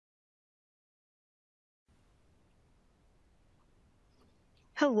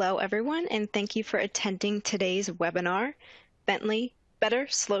Hello, everyone, and thank you for attending today's webinar, Bentley Better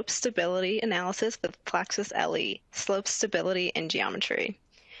Slope Stability Analysis with PLAXIS LE, Slope Stability and Geometry.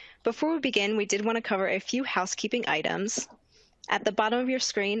 Before we begin, we did want to cover a few housekeeping items. At the bottom of your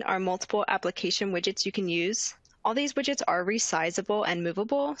screen are multiple application widgets you can use. All these widgets are resizable and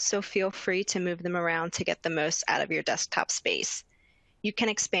movable, so feel free to move them around to get the most out of your desktop space. You can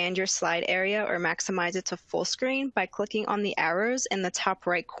expand your slide area or maximize it to full screen by clicking on the arrows in the top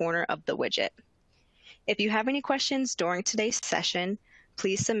right corner of the widget. If you have any questions during today's session,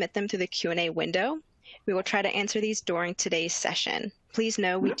 please submit them through the Q&A window. We will try to answer these during today's session. Please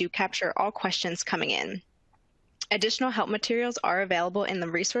know we do capture all questions coming in. Additional help materials are available in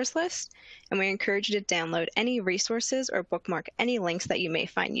the resource list, and we encourage you to download any resources or bookmark any links that you may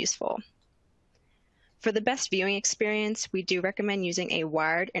find useful. For the best viewing experience, we do recommend using a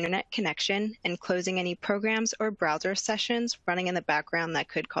wired internet connection and closing any programs or browser sessions running in the background that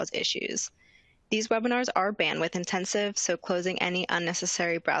could cause issues. These webinars are bandwidth intensive, so closing any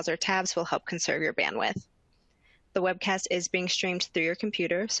unnecessary browser tabs will help conserve your bandwidth. The webcast is being streamed through your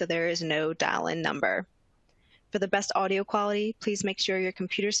computer, so there is no dial-in number. For the best audio quality, please make sure your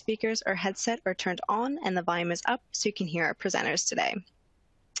computer speakers or headset are turned on and the volume is up so you can hear our presenters today.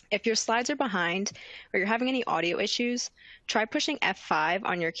 If your slides are behind or you're having any audio issues, try pushing F5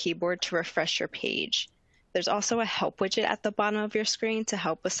 on your keyboard to refresh your page. There's also a help widget at the bottom of your screen to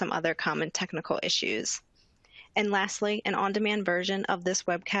help with some other common technical issues. And lastly, an on-demand version of this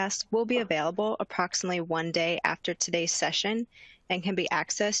webcast will be available approximately one day after today's session and can be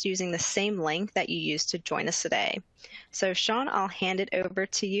accessed using the same link that you used to join us today. So Sean, I'll hand it over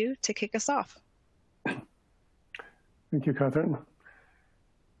to you to kick us off. Thank you, Catherine.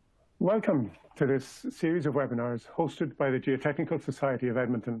 Welcome to this series of webinars hosted by the Geotechnical Society of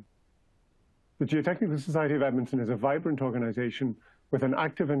Edmonton. The Geotechnical Society of Edmonton is a vibrant organization with an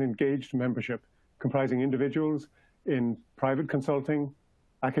active and engaged membership comprising individuals in private consulting,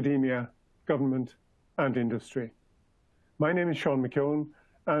 academia, government, and industry. My name is Sean McKeown,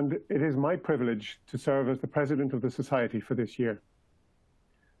 and it is my privilege to serve as the president of the Society for this year.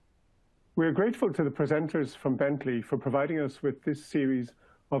 We are grateful to the presenters from Bentley for providing us with this series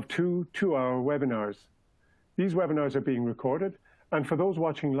of two-hour webinars. These webinars are being recorded, and for those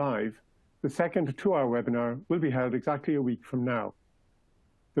watching live, the second 2-hour webinar will be held exactly a week from now.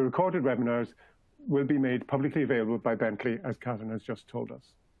 The recorded webinars will be made publicly available by Bentley, as Catherine has just told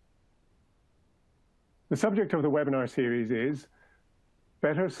us. The subject of the webinar series is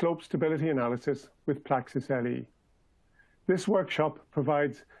Better Slope Stability Analysis with PLAXIS LE. This workshop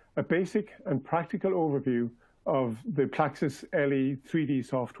provides a basic and practical overview of the PLAXIS LE 3D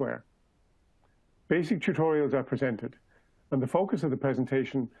software. Basic tutorials are presented, and the focus of the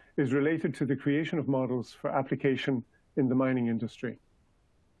presentation is related to the creation of models for application in the mining industry.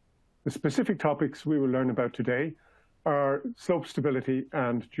 The specific topics we will learn about today are slope stability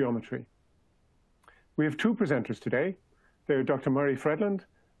and geometry. We have two presenters today. They're Dr. Murray Fredland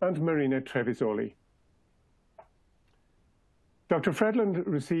and Marina Trevisoli. Dr. Fredland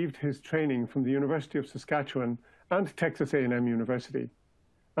received his training from the University of Saskatchewan and Texas A&M University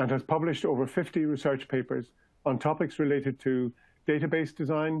and has published over 50 research papers on topics related to database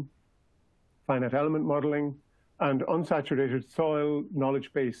design, finite element modeling, and unsaturated soil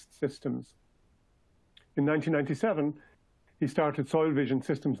knowledge-based systems. In 1997, he started Soil Vision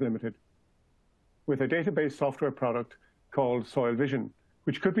Systems Limited with a database software product called Soil Vision,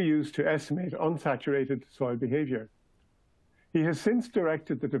 which could be used to estimate unsaturated soil behavior. He has since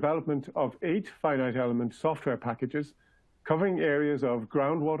directed the development of 8 finite element software packages covering areas of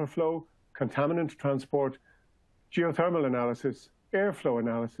groundwater flow, contaminant transport, geothermal analysis, airflow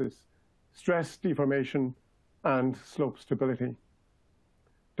analysis, stress deformation, and slope stability.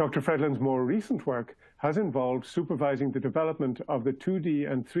 Dr. Fredland's more recent work has involved supervising the development of the 2D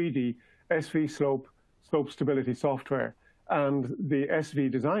and 3D SV slope stability software and the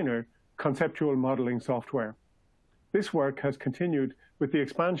SV Designer conceptual modeling software. This work has continued with the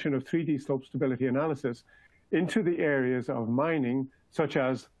expansion of 3D slope stability analysis into the areas of mining, such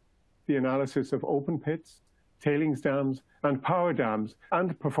as the analysis of open pits, tailings dams, and power dams,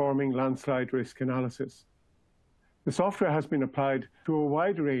 and performing landslide risk analysis. The software has been applied to a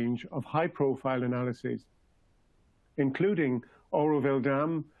wide range of high-profile analyses, including Oroville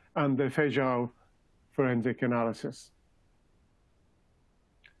Dam and the Fejau forensic analysis.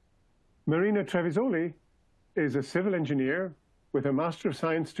 Marina Trevisoli is a civil engineer with a Master of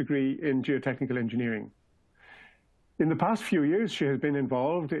Science degree in geotechnical engineering. In the past few years, she has been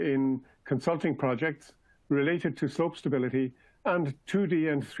involved in consulting projects related to slope stability and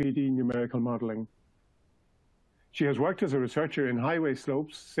 2D and 3D numerical modeling. She has worked as a researcher in highway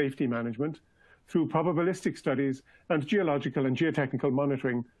slopes safety management through probabilistic studies and geological and geotechnical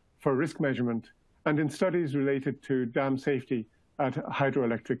monitoring for risk measurement, and in studies related to dam safety at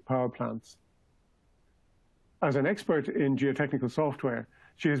hydroelectric power plants. As an expert in geotechnical software,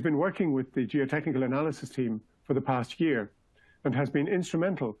 she has been working with the geotechnical analysis team for the past year and has been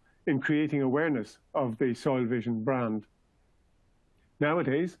instrumental in creating awareness of the Soil Vision brand.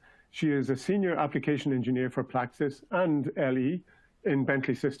 Nowadays, she is a senior application engineer for PLAXIS and LE in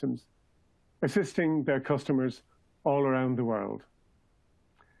Bentley Systems, assisting their customers all around the world.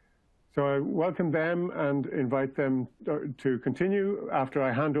 So I welcome them and invite them to continue after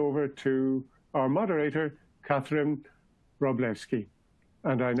I hand over to our moderator, Catherine Wroblewski.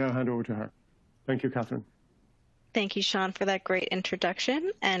 And I now hand over to her. Thank you, Catherine. Thank you, Sean, for that great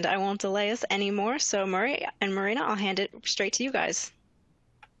introduction. And I won't delay us anymore. So Murray and Marina, I'll hand it straight to you guys.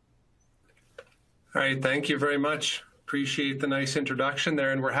 All right, thank you very much. Appreciate the nice introduction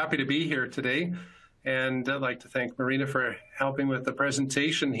there, and we're happy to be here today. And I'd like to thank Marina for helping with the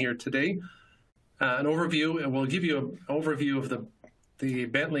presentation here today. An overview, and we'll give you an overview of the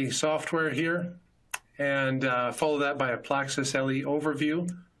Bentley software here, and follow that by a PLAXIS LE overview,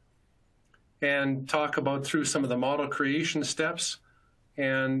 and talk about through some of the model creation steps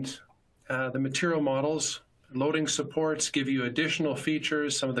and the material models. Loading supports, give you additional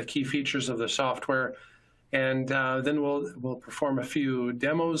features, some of the key features of the software, and then we'll perform a few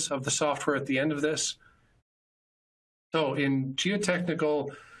demos of the software at the end of this. So in geotechnical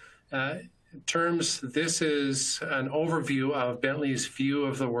terms, this is an overview of Bentley's view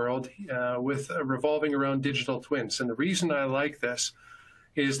of the world with revolving around digital twins. And the reason I like this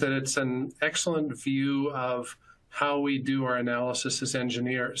is that it's an excellent view of how we do our analysis as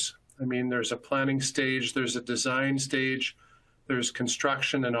engineers. I mean, there's a planning stage, there's a design stage, there's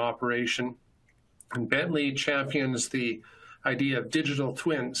construction and operation. And Bentley champions the idea of digital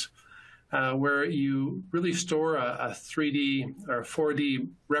twins, where you really store a 3D or 4D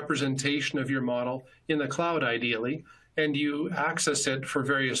representation of your model in the cloud, ideally, and you access it for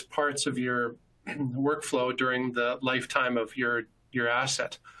various parts of your workflow during the lifetime of your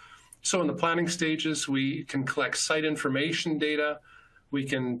asset. So in the planning stages, we can collect site information data. We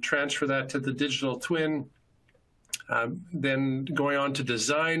can transfer that to the digital twin. Then going on to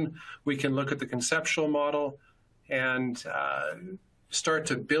design, we can look at the conceptual model and start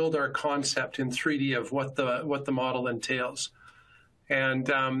to build our concept in 3D of what the model entails. And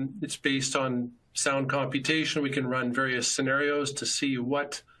it's based on sound computation. We can run various scenarios to see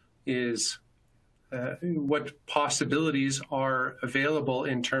what possibilities are available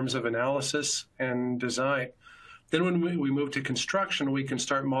in terms of analysis and design. Then when we move to construction, we can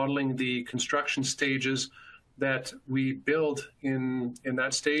start modeling the construction stages that we build in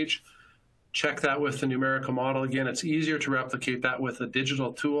that stage. Check that with the numerical model. Again, it's easier to replicate that with a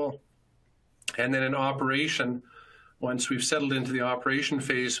digital tool. And then in operation, once we've settled into the operation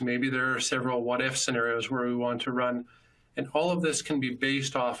phase, maybe there are several what-if scenarios where we want to run. And all of this can be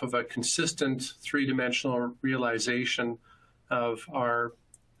based off of a consistent three-dimensional realization of our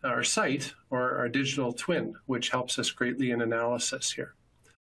site or our digital twin, which helps us greatly in analysis here.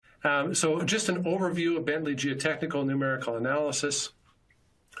 So just an overview of Bentley geotechnical numerical analysis.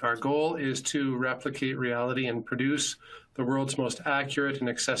 Our goal is to replicate reality and produce the world's most accurate and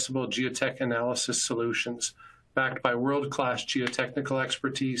accessible geotech analysis solutions, backed by world-class geotechnical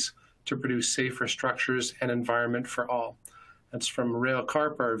expertise to produce safer structures and environment for all. That's from Rail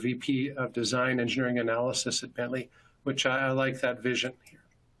Karp, our VP of Design Engineering Analysis at Bentley, which I like that vision here.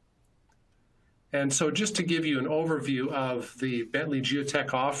 And so just to give you an overview of the Bentley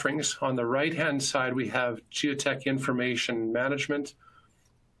Geotech offerings, on the right-hand side, we have Geotech Information Management,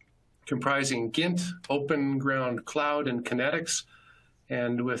 comprising GINT, Open Ground Cloud, and Kinetics,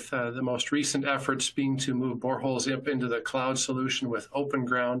 and with the most recent efforts being to move boreholes into the cloud solution with Open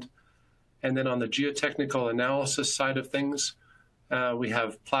Ground. And then on the geotechnical analysis side of things, we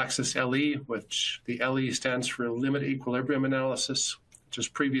have PLAXIS LE, which the LE stands for Limit Equilibrium Analysis, which is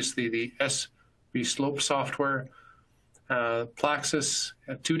previously the SV Slope software. PLAXIS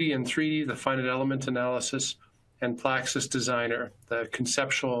 2D and 3D, the finite element analysis, and PLAXIS Designer, the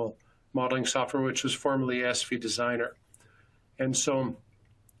conceptual modeling software, which was formerly SV Designer. And so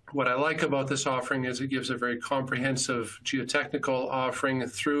what I like about this offering is it gives a very comprehensive geotechnical offering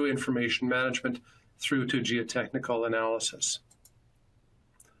through information management through to geotechnical analysis.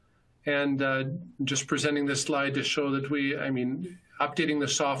 And just presenting this slide to show that updating the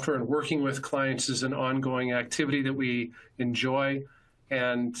software and working with clients is an ongoing activity that we enjoy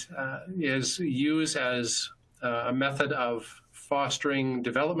and is used as a method of fostering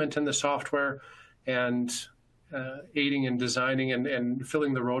development in the software and aiding in designing and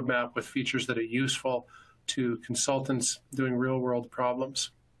filling the roadmap with features that are useful to consultants doing real-world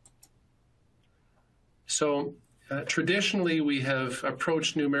problems. So traditionally, we have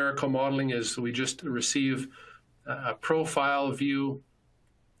approached numerical modeling as we just receive a profile view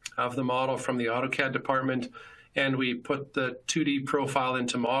of the model from the AutoCAD department, and we put the 2D profile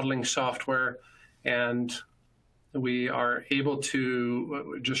into modeling software, and we are able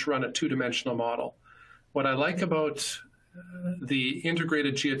to just run a two-dimensional model. What I like about the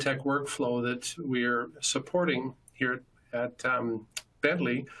integrated geotech workflow that we're supporting here at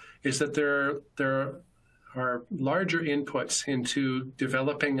Bentley is that there are larger inputs into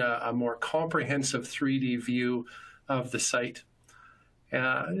developing a more comprehensive 3D view of the site.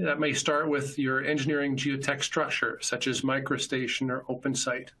 That may start with your engineering geotech structure, such as microstation or open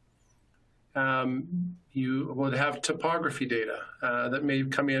site. You would have topography data that may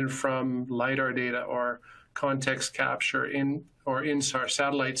come in from LiDAR data or context capture or INSAR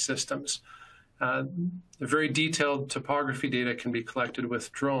satellite systems. The very detailed topography data can be collected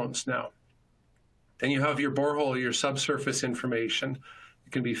with drones now. Then you have your borehole, your subsurface information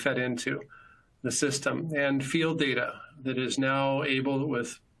that can be fed into the system, and field data that is now able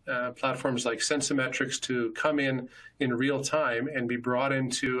with platforms like Sensometrics to come in real time and be brought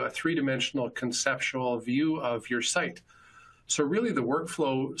into a three-dimensional conceptual view of your site. So really the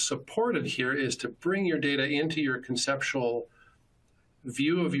workflow supported here is to bring your data into your conceptual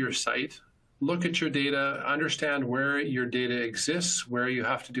view of your site, look at your data, understand where your data exists, where you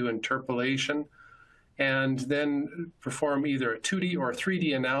have to do interpolation, and then perform either a 2D or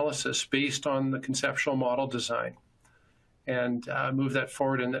 3D analysis based on the conceptual model design and move that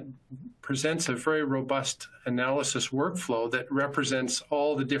forward. And that presents a very robust analysis workflow that represents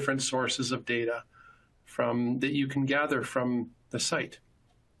all the different sources of data that you can gather from the site.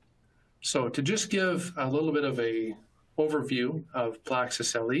 So to just give a little bit of a overview of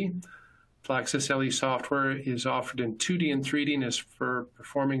PLAXIS LE, PLAXIS LE software is offered in 2D and 3D and is for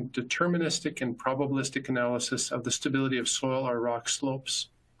performing deterministic and probabilistic analysis of the stability of soil or rock slopes.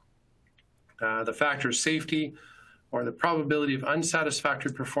 The factors safety or the probability of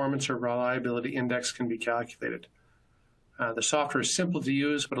unsatisfactory performance or reliability index can be calculated. The software is simple to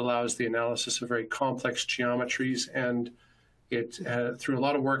use, but allows the analysis of very complex geometries, and it, through a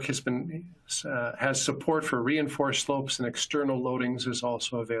lot of work, has support for reinforced slopes, and external loadings is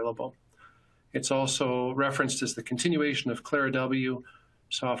also available. It's also referenced as the continuation of CLARA-W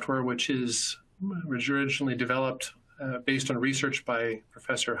software, which was originally developed based on research by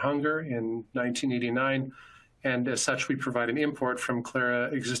Professor Hunger in 1989, and as such, we provide an import from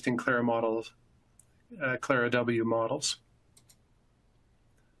existing CLARA-W models.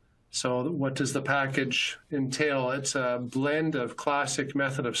 So what does the package entail? It's a blend of classic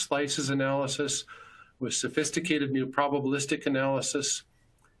method of slices analysis with sophisticated new probabilistic analysis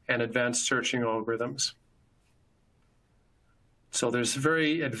and advanced searching algorithms. So there's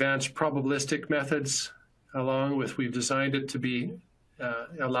very advanced probabilistic methods along with, we've designed it to be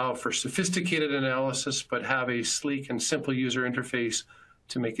allow for sophisticated analysis, but have a sleek and simple user interface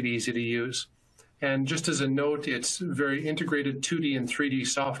to make it easy to use. And just as a note, it's very integrated 2D and 3D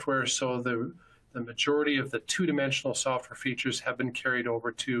software, so the majority of the two-dimensional software features have been carried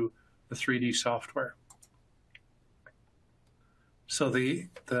over to the 3D software. So the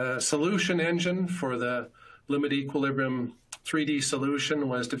solution engine for the limit equilibrium 3D solution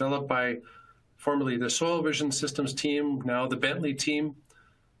was developed by formerly the Soil Vision Systems team, now the Bentley team,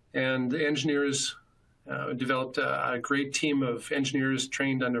 and the engineers developed a great team of engineers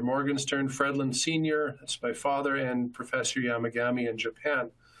trained under Morgenstern, Fredlund Sr., that's my father, and Professor Yamagami in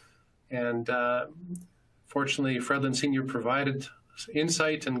Japan. And fortunately, Fredlund Sr. provided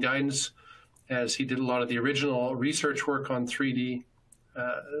insight and guidance as he did a lot of the original research work on 3D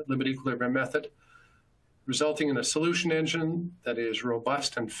limit equilibrium method, resulting in a solution engine that is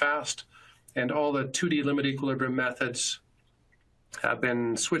robust and fast, and all the 2D limit equilibrium methods have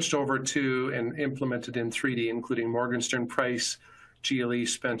been switched over to and implemented in 3D, including Morgenstern, Price, GLE,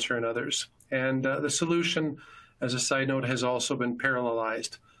 Spencer, and others. And the solution, as a side note, has also been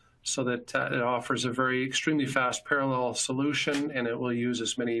parallelized so that it offers a very extremely fast parallel solution, and it will use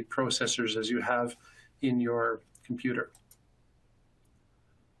as many processors as you have in your computer.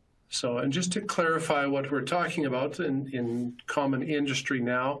 So, and just to clarify what we're talking about in common industry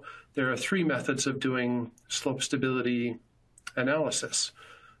now, there are three methods of doing slope stability analysis.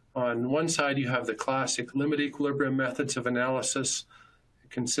 On one side, you have the classic limit equilibrium methods of analysis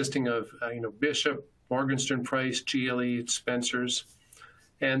consisting of Bishop, Morgenstern, Price, GLE, Spencer's.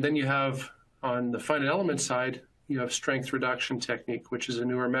 And then you have, on the finite element side, you have strength reduction technique, which is a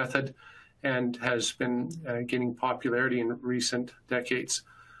newer method, and has been gaining popularity in recent decades.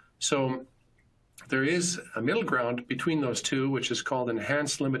 So there is a middle ground between those two, which is called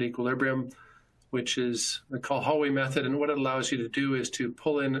enhanced limit equilibrium, which is the Hallway method. And what it allows you to do is to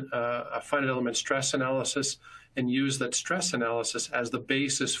pull in a finite element stress analysis and use that stress analysis as the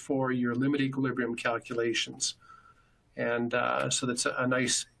basis for your limit equilibrium calculations. And so that's a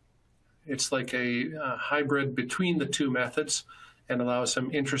nice, it's like a hybrid between the two methods and allows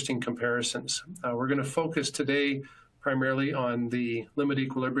some interesting comparisons. We're going to focus today primarily on the limit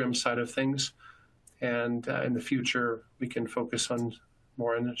equilibrium side of things. And in the future, we can focus on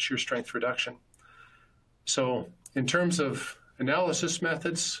more on shear strength reduction. So in terms of analysis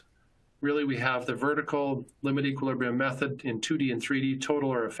methods, really we have the vertical limit equilibrium method in 2D and 3D, total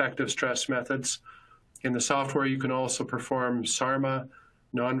or effective stress methods. In the software, you can also perform SARMA,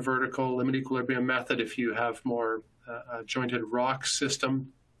 non-vertical limit equilibrium method if you have more jointed rock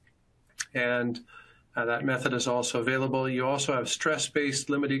system. And that method is also available. You also have stress-based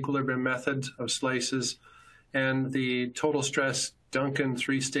limit equilibrium method of slices and the total stress Duncan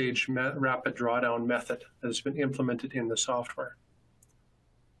three-stage rapid drawdown method that has been implemented in the software.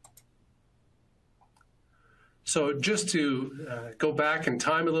 So just to go back in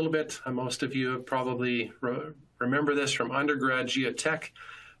time a little bit, most of you probably remember this from undergrad geotech,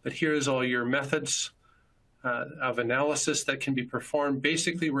 but here's all your methods of analysis that can be performed.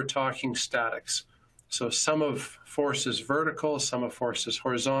 Basically, we're talking statics. So sum of force is vertical, sum of force is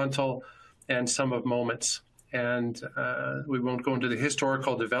horizontal, and sum of moments. And we won't go into the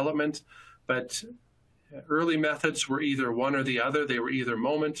historical development, but early methods were either one or the other. They were either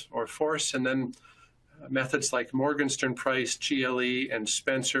moment or force, and then methods like Morgenstern Price, GLE, and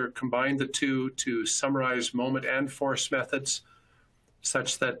Spencer combined the two to summarize moment and force methods,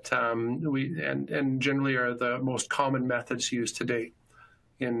 such that and generally are the most common methods used today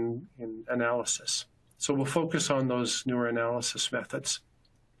in analysis. So we'll focus on those newer analysis methods.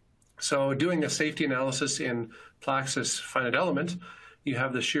 So doing a safety analysis in PLAXIS finite element, you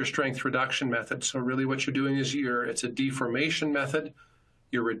have the shear strength reduction method. So really what you're doing is it's a deformation method.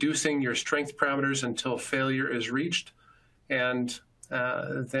 You're reducing your strength parameters until failure is reached. And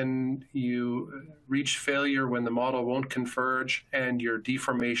then you reach failure when the model won't converge and your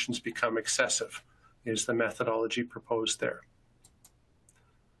deformations become excessive, is the methodology proposed there.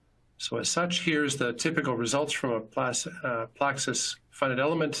 So as such, here's the typical results from a PLAXIS finite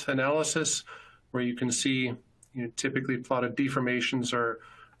element analysis, where you can see typically plotted deformations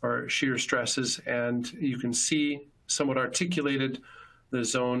or shear stresses, and you can see somewhat articulated the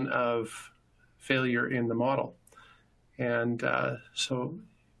zone of failure in the model. And so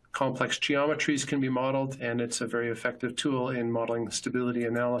complex geometries can be modeled, and it's a very effective tool in modeling stability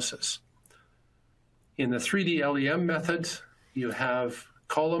analysis. In the 3D LEM method, you have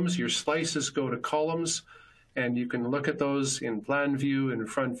columns. Your slices go to columns, and you can look at those in plan view, in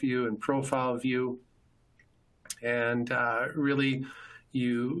front view, and profile view. And really,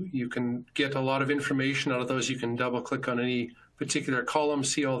 you can get a lot of information out of those. You can double-click on any particular column,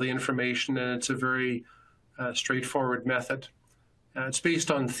 see all the information, and it's a very straightforward method. It's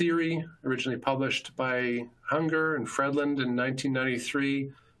based on theory, originally published by Hunger and Fredland in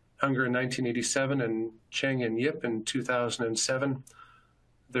 1993, Hunger in 1987, and Cheng and Yip in 2007.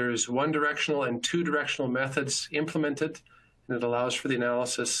 There's one-directional and two-directional methods implemented, and it allows for the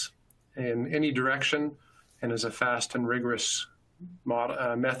analysis in any direction and is a fast and rigorous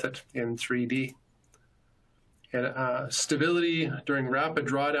method in 3D. And stability during rapid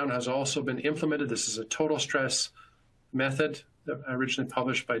drawdown has also been implemented. This is a total stress method originally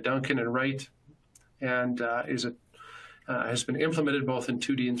published by Duncan and Wright, and has been implemented both in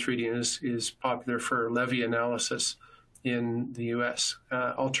 2D and 3D, and is popular for levee analysis in the US.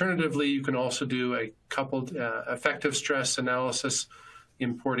 Alternatively, you can also do a coupled effective stress analysis,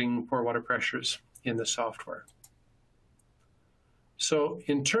 importing pore water pressures in the software. So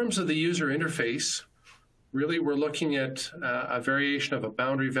in terms of the user interface, really we're looking at a variation of a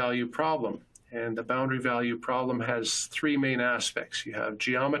boundary value problem. And the boundary value problem has three main aspects. You have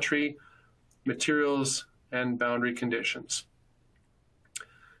geometry, materials, and boundary conditions.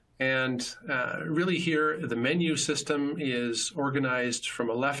 And really here, the menu system is organized from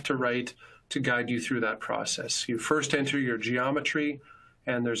a left to right to guide you through that process. You first enter your geometry,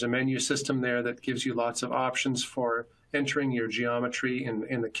 and there's a menu system there that gives you lots of options for entering your geometry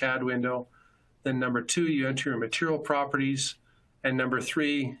in the CAD window. Then number two, you enter your material properties. And number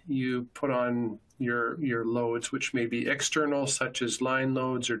three, you put on your loads, which may be external, such as line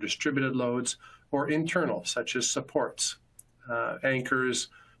loads or distributed loads, or internal, such as supports, anchors,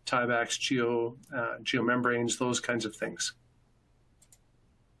 tiebacks, geomembranes, those kinds of things.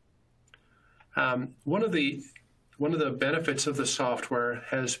 One of the benefits of the software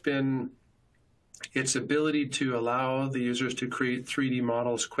has been its ability to allow the users to create 3D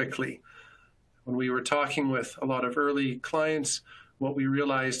models quickly. When we were talking with a lot of early clients, what we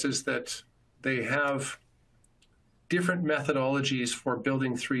realized is that they have different methodologies for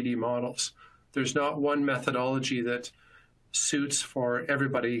building 3D models. There's not one methodology that suits for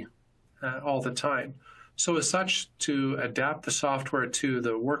everybody all the time. So as such, to adapt the software to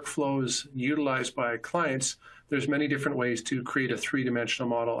the workflows utilized by clients, there's many different ways to create a three-dimensional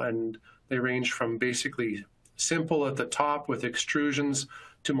model, and they range from basically simple at the top with extrusions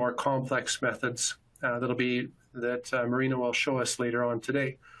to more complex methods that Marina will show us later on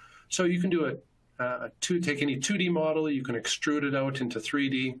today. So you can do take any 2D model, you can extrude it out into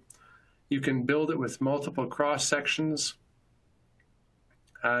 3D, you can build it with multiple cross sections.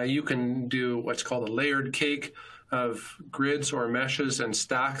 You can do what's called a layered cake of grids or meshes and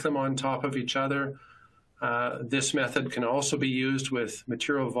stack them on top of each other. This method can also be used with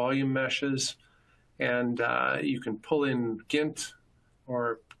material volume meshes, and you can pull in GINT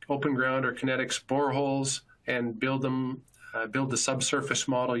or open ground or kinetics boreholes and build the subsurface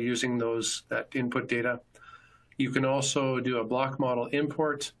model using that input data. You can also do a block model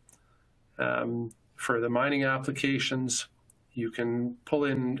import for the mining applications. You can pull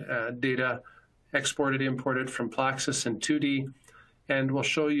in data, export it, import it from PLAXIS in 2D. And we'll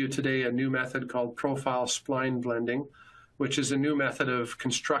show you today a new method called profile spline blending, which is a new method of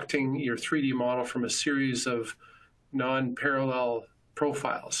constructing your 3D model from a series of non-parallel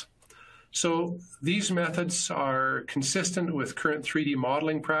profiles. So these methods are consistent with current 3D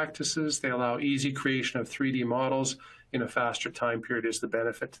modeling practices. They allow easy creation of 3D models in a faster time period as the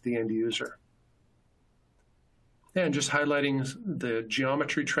benefit to the end user. And just highlighting the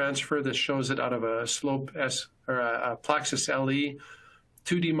geometry transfer, this shows it out of a PLAXIS LE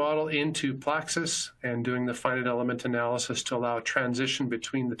 2D model into PLAXIS and doing the finite element analysis to allow transition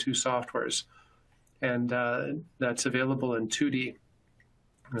between the two softwares. And that's available in 2D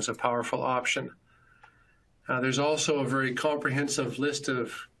as a powerful option. There's also a very comprehensive list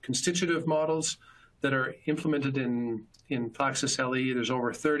of constitutive models that are implemented in PLAXIS LE. There's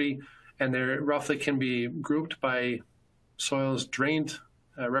over 30. And they roughly can be grouped by soils drained,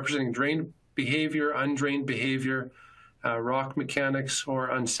 representing drained behavior, undrained behavior, rock mechanics, or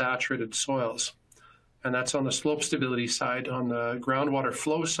unsaturated soils. And that's on the slope stability side. On the groundwater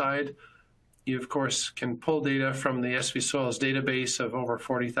flow side, you, of course, can pull data from the SV Soils database of over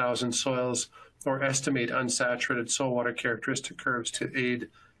 40,000 soils or estimate unsaturated soil water characteristic curves to aid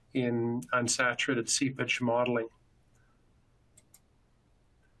in unsaturated seepage modeling.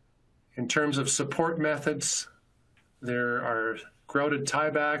 In terms of support methods, there are grouted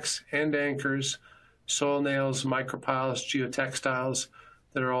tiebacks, end anchors, soil nails, micropiles, geotextiles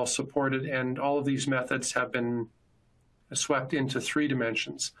that are all supported, and all of these methods have been swept into 3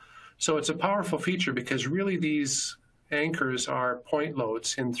 dimensions. So it's a powerful feature because really these anchors are point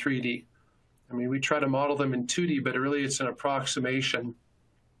loads in 3D. I mean, we try to model them in 2D, but really it's an approximation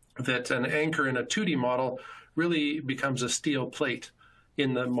that an anchor in a 2D model really becomes a steel plate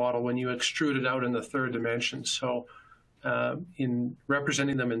in the model when you extrude it out in the 3rd dimension. So in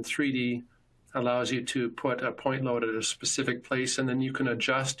representing them in 3D allows you to put a point load at a specific place, and then you can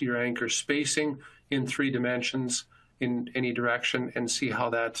adjust your anchor spacing in 3 dimensions in any direction and see how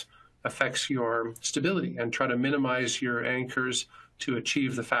that affects your stability and try to minimize your anchors to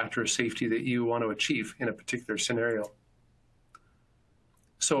achieve the factor of safety that you want to achieve in a particular scenario.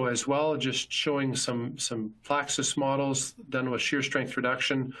 So as well, just showing some PLAXIS models done with shear strength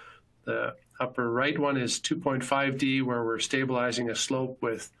reduction. The upper right one is 2.5D, where we're stabilizing a slope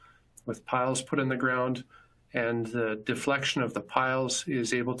with piles put in the ground, and the deflection of the piles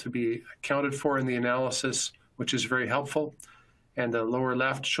is able to be accounted for in the analysis, which is very helpful. And the lower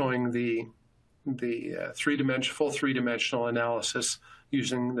left showing the full three-dimensional analysis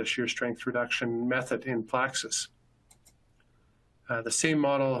using the shear strength reduction method in PLAXIS. The same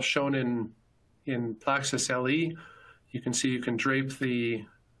model shown in PLAXIS LE. You can see you can drape the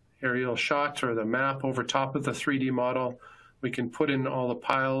aerial shot or the map over top of the 3D model. We can put in all the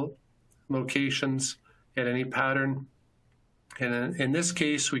pile locations at any pattern. And in this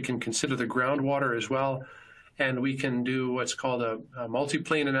case, we can consider the groundwater as well. And we can do what's called a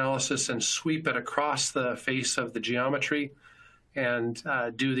multiplane analysis and sweep it across the face of the geometry and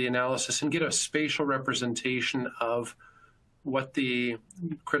do the analysis and get a spatial representation of what the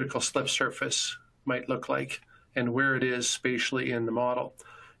critical slip surface might look like and where it is spatially in the model.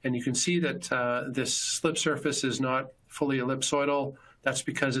 And you can see that this slip surface is not fully ellipsoidal. That's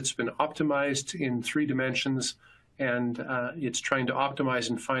because it's been optimized in 3 dimensions and it's trying to optimize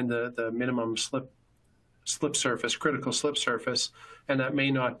and find the minimum slip surface, critical slip surface, and that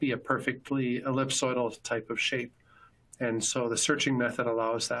may not be a perfectly ellipsoidal type of shape. And so the searching method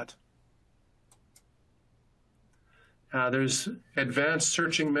allows that. There's advanced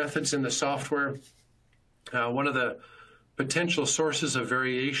searching methods in the software. One of the potential sources of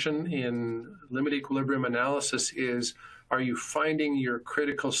variation in limit equilibrium analysis is, are you finding your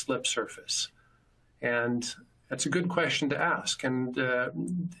critical slip surface? And that's a good question to ask. And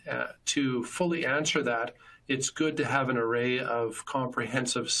to fully answer that, it's good to have an array of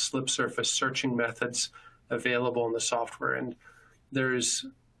comprehensive slip surface searching methods available in the software. And there's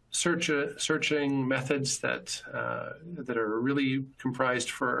searching methods that are really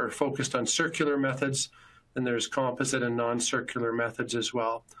comprised for or focused on circular methods. And there's composite and non-circular methods as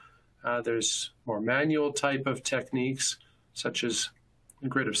well. There's more manual type of techniques, such as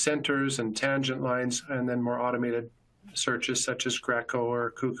grid of centers and tangent lines, and then more automated searches such as Greco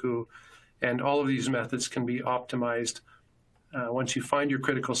or Cuckoo. And all of these methods can be optimized once you find your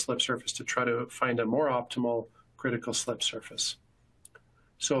critical slip surface to try to find a more optimal critical slip surface.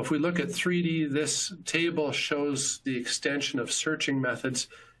 So if we look at 3D, this table shows the extension of searching methods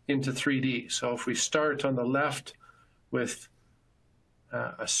into 3D. So if we start on the left with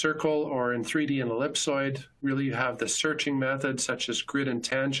a circle, or in 3D an ellipsoid, really you have the searching methods such as grid and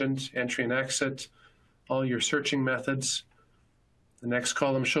tangent, entry and exit, all your searching methods. The next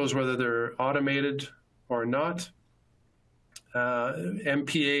column shows whether they're automated or not.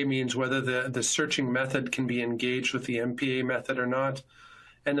 MPA means whether the searching method can be engaged with the MPA method or not,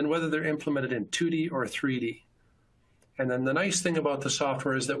 and then whether they're implemented in 2D or 3D. And then the nice thing about the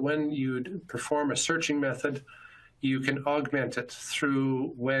software is that when you perform a searching method, you can augment it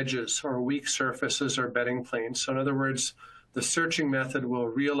through wedges or weak surfaces or bedding planes. So in other words, the searching method will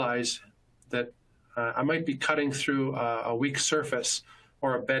realize that I might be cutting through a weak surface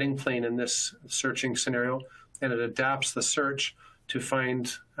or a bedding plane in this searching scenario, and it adapts the search to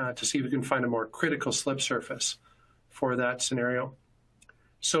find, to see if we can find a more critical slip surface for that scenario.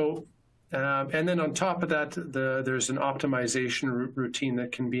 So, and then on top of that, there's an optimization routine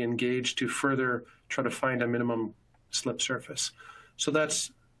that can be engaged to further try to find a minimum slip surface. So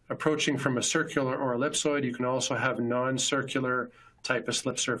that's approaching from a circular or ellipsoid. You can also have non-circular type of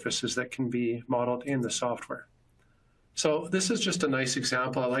slip surfaces that can be modeled in the software. So this is just a nice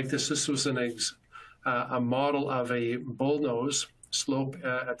example. I like this. This was a model of a bullnose slope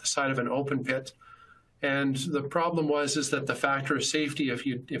at the side of an open pit. And the problem is that the factor of safety,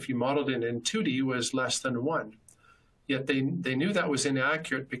 if you modeled it in 2D, was less than 1. Yet they knew that was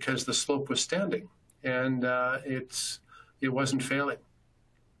inaccurate because the slope was standing, and it wasn't failing.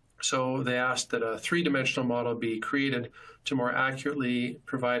 So they asked that a 3-dimensional model be created to more accurately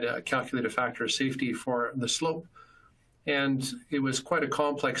provide a calculated factor of safety for the slope. And it was quite a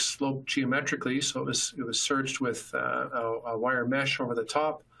complex slope geometrically, so it was searched with a wire mesh over the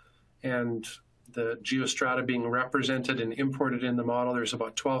top, and the geostrata being represented and imported in the model. There's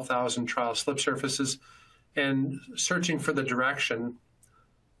about 12,000 trial slip surfaces, and searching for the direction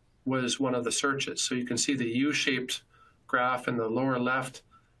was one of the searches. So you can see the U-shaped graph in the lower left,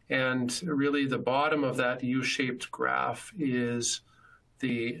 and really the bottom of that U-shaped graph is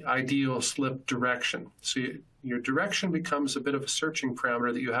the ideal slip direction. So your direction becomes a bit of a searching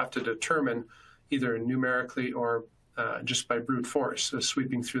parameter that you have to determine either numerically or just by brute force, so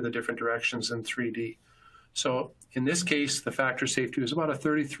sweeping through the different directions in 3D. So in this case, the factor of safety was about a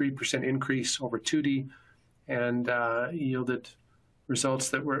 33% increase over 2D, and yielded results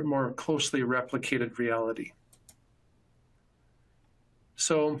that were more closely replicated reality.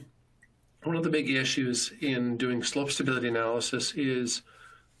 So one of the big issues in doing slope stability analysis is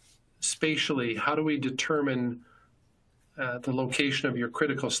spatially, how do we determine the location of your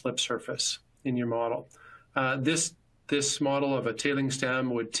critical slip surface in your model? This model of a tailings dam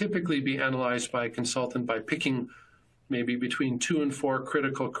would typically be analyzed by a consultant by picking maybe between 2 and 4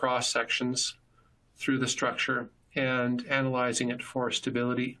 critical cross sections through the structure and analyzing it for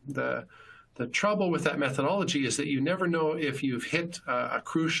stability. The trouble with that methodology is that you never know if you've hit a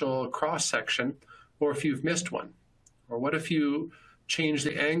crucial cross section or if you've missed one. Or what if you change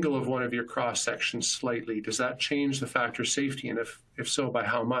the angle of one of your cross sections slightly? Does that change the factor of safety? And if so, by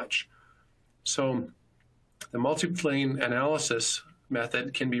how much? So the multiplane analysis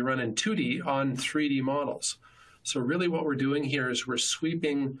method can be run in 2D on 3D models. So really what we're doing here is we're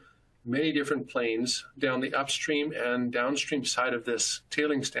sweeping many different planes down the upstream and downstream side of this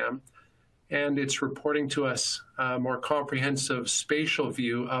tailings dam, and it's reporting to us a more comprehensive spatial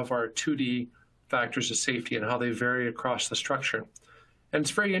view of our 2D factors of safety and how they vary across the structure. And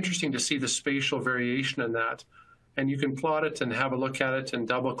it's very interesting to see the spatial variation in that. And you can plot it and have a look at it and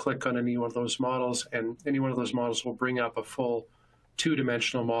double click on any one of those models, and any one of those models will bring up a full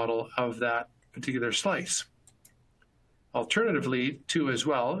two-dimensional model of that particular slice. Alternatively, too, as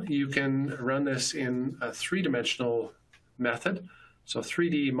well, you can run this in a three-dimensional method, so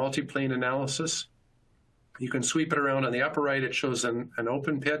 3D multiplane analysis. You can sweep it around. On the upper right, it shows an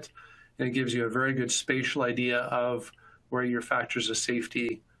open pit, and it gives you a very good spatial idea of where your factors of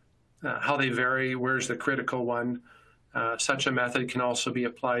safety, how they vary, where's the critical one. Such a method can also be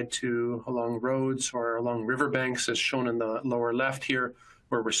applied to along roads or along riverbanks, as shown in the lower left here,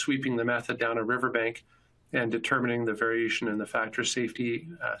 where we're sweeping the method down a riverbank and determining the variation in the factor safety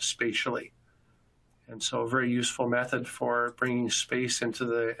spatially. And so a very useful method for bringing space into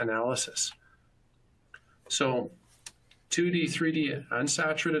the analysis. So 2D, 3D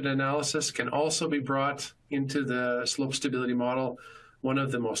unsaturated analysis can also be brought into the slope stability model. One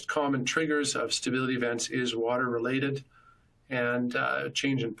of the most common triggers of stability events is water related, and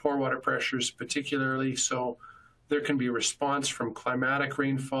change in pore water pressures particularly. So there can be response from climatic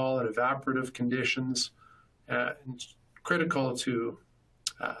rainfall and evaporative conditions. It's critical to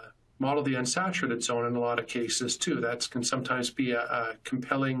model the unsaturated zone in a lot of cases too. That can sometimes be a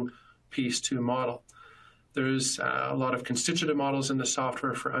compelling piece to model. There's a lot of constitutive models in the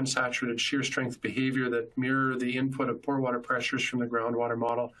software for unsaturated shear strength behavior that mirror the input of pore water pressures from the groundwater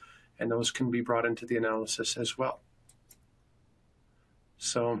model, and those can be brought into the analysis as well.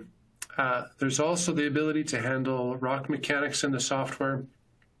 So there's also the ability to handle rock mechanics in the software.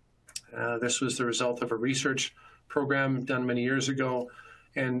 This was the result of a research program done many years ago,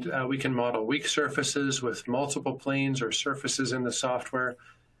 and we can model weak surfaces with multiple planes or surfaces in the software.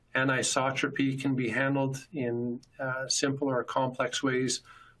 Anisotropy can be handled in simple or complex ways.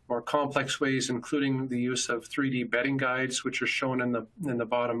 More complex ways, including the use of 3D bedding guides, which are shown in the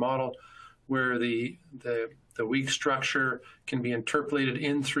bottom model, where the weak structure can be interpolated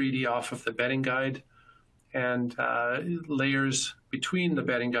in 3D off of the bedding guide, and layers between the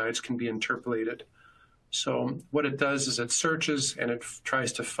bedding guides can be interpolated. So what it does is it searches and it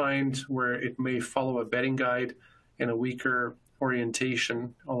tries to find where it may follow a bedding guide in a weaker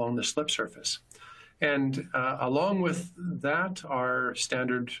orientation along the slip surface. And along with that are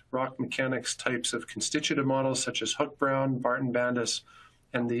standard rock mechanics types of constitutive models such as Hook-Brown, Barton-Bandis,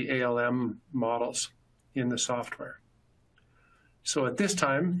 and the ALM models in the software. So at this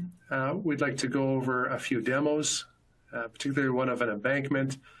time, we'd like to go over a few demos, particularly one of an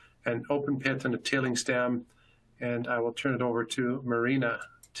embankment, an open pit, and a tailings dam. And I will turn it over to Marina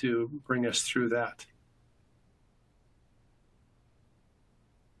to bring us through that.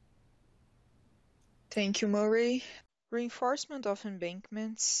 Thank you, Murray. Reinforcement of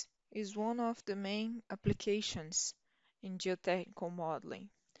embankments is one of the main applications in geotechnical modeling.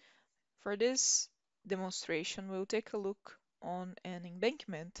 For this demonstration, we'll take a look on an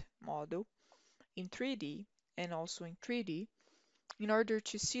embankment model in 3D and also in 3D in order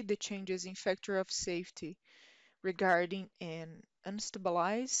to see the changes in factor of safety regarding an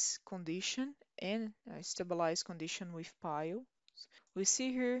unstabilized condition and a stabilized condition with pile. We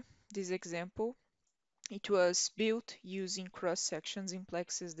see here this example. It was built using cross-sections in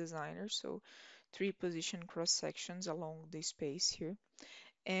PLAXIS Designer, so 3-position cross-sections along the space here.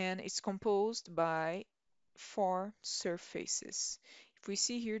 And it's composed by 4 surfaces. If we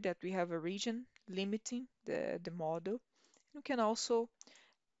see here that we have a region limiting the model, you can also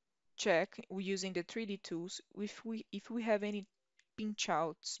check using the 3D tools if we have any pinch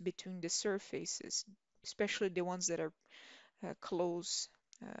outs between the surfaces, especially the ones that are close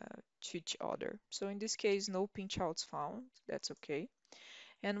to each other. So in this case, no pinch outs found. That's okay.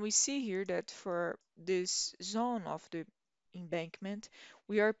 And we see here that for this zone of the embankment,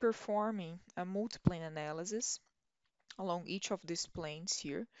 we are performing a multiplane analysis along each of these planes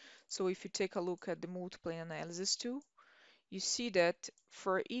here. So if you take a look at the multiplane analysis tool, you see that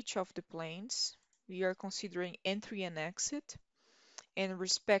for each of the planes, we are considering entry and exit and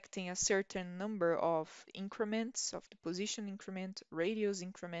respecting a certain number of increments of the position increment, radius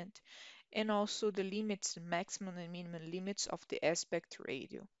increment, and also the limits, maximum and minimum limits of the aspect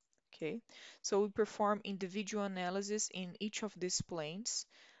ratio. Okay, so we perform individual analysis in each of these planes.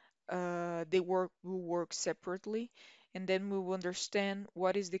 They will work separately, and then we will understand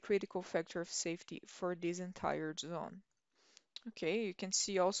what is the critical factor of safety for this entire zone. Okay, you can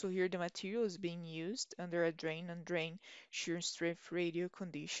see also here the materials being used under a drain and drain shear strength radio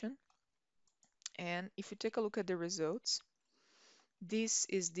condition. And if you take a look at the results, this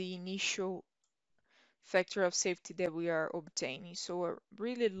is the initial factor of safety that we are obtaining. So a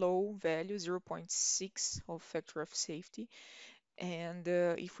really low value, 0.6 of factor of safety. And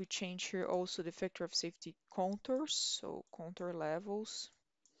if we change here also the factor of safety contours, so contour levels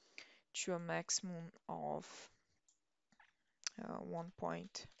to a maximum of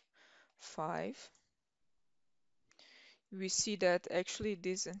 1.5, we see that actually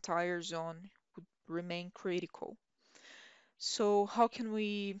this entire zone would remain critical. So how can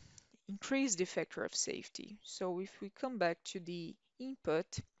we increase the factor of safety? So if we come back to the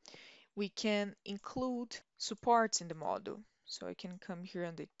input, we can include supports in the model. So I can come here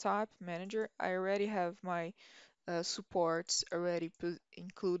on the type manager. I already have my supports already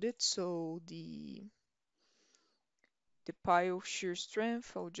included. So the pile shear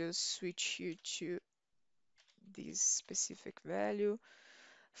strength, I'll just switch here to this specific value.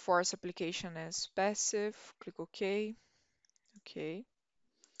 Force application as passive, click OK. Okay.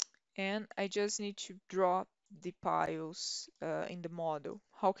 And I just need to draw the piles in the model.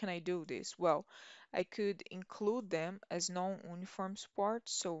 How can I do this? Well, I could include them as non-uniform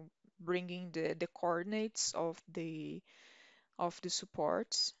supports, so bringing the coordinates of the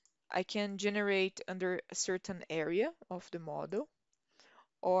supports. I can generate under a certain area of the model,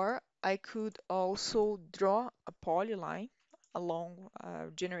 or I could also draw a polyline along,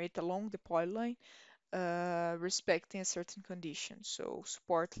 generate along the polyline, respecting a certain condition. So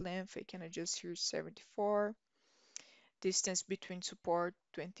support length, I can adjust here 74, distance between support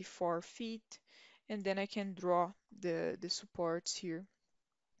 24 feet, and then I can draw the supports here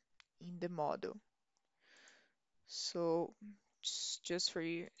in the model. So just for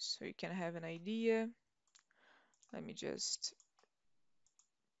you, so you can have an idea, let me just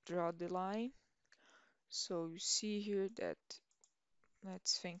draw the line. So you see here that,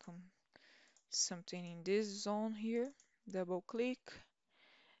 let's think on something in this zone here, double click,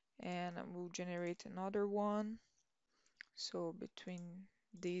 and I will generate another one. So between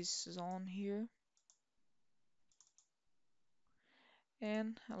this zone here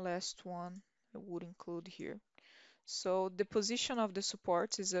and a last one I would include here. So the position of the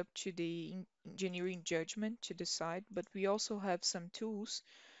supports is up to the engineering judgment to decide, but we also have some tools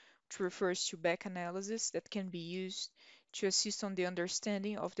which refers to back analysis that can be used to assist on the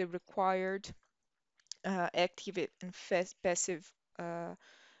understanding of the required active and passive uh,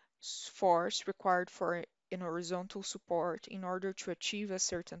 force required for an horizontal support in order to achieve a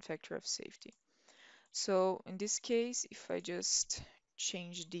certain factor of safety. So in this case, if I just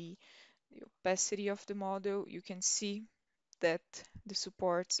change the opacity of the model, you can see that the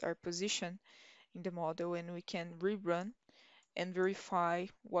supports are positioned in the model, and we can rerun and verify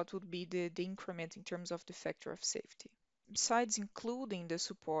what would be the increment in terms of the factor of safety. Besides including the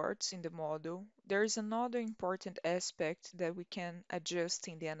supports in the model, there is another important aspect that we can adjust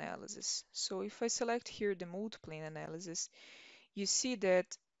in the analysis. So if I select here the multiplane analysis, you see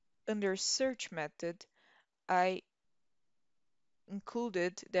that under search method, I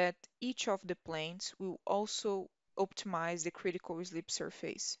included that each of the planes will also optimize the critical slip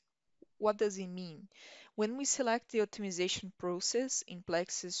surface. What does it mean? When we select the optimization process in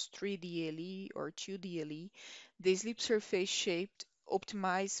PLAXIS 3D LE or 2D LE, the slip surface shaped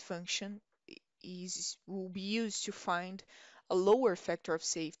optimize function will be used to find a lower factor of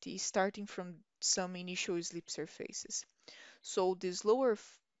safety starting from some initial slip surfaces. So this lower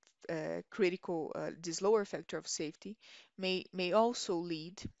factor of safety may also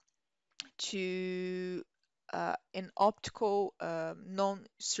lead to an optical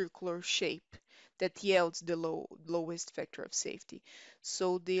non-circular shape that yields the lowest factor of safety.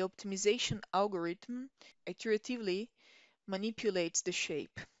 So the optimization algorithm iteratively manipulates the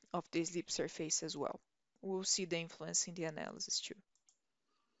shape of the slip surface as well. We'll see the influence in the analysis too.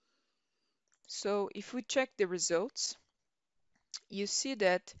 So if we check the results, you see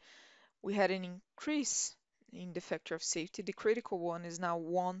that we had an increase in the factor of safety. The critical one is now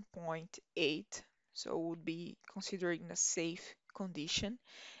 1.8, so would be considering a safe condition.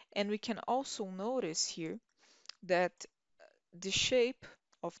 And we can also notice here that the shape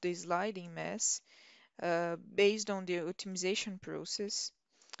of the sliding mass, based on the optimization process,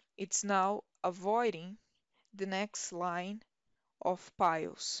 it's now avoiding the next line of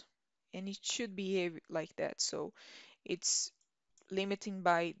piles. And it should behave like that. So it's limiting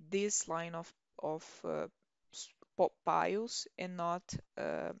by this line of piles and not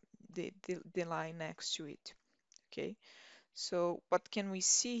the line next to it. Okay, so what can we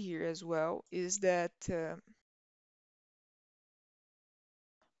see here as well is that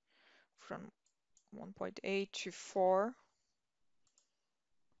from 1.8 to 4,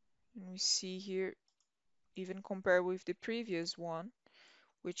 and we see here even compare with the previous one,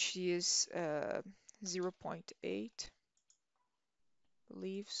 which is 0.8, I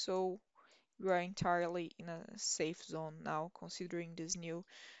believe. So we are entirely in a safe zone now, considering this new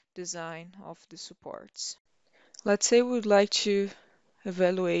design of the supports. Let's say we'd like to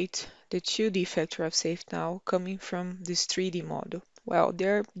evaluate the 2D factor of safety now coming from this 3D model. Well,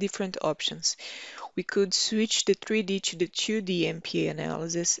 there are different options. We could switch the 3D to the 2D MPA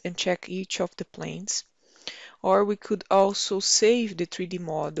analysis and check each of the planes, or we could also save the 3D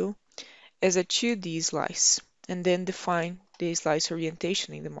model as a 2D slice and then define the slice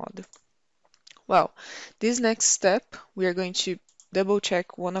orientation in the model. Well, this next step, we are going to double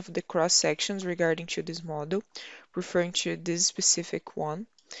check one of the cross sections regarding to this model, referring to this specific one.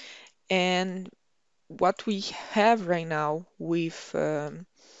 And what we have right now with LE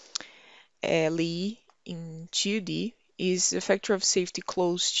in 2D is a factor of safety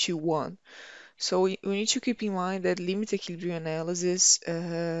close to 1. So we need to keep in mind that limit equilibrium analysis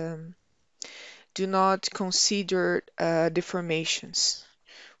do not consider deformations.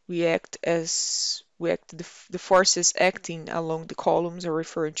 The forces acting along the columns are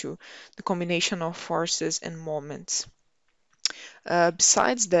referred to the combination of forces and moments.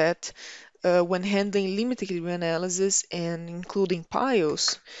 Besides that, when handling limit equilibrium analysis and including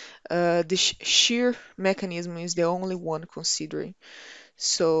piles, the shear mechanism is the only one considering.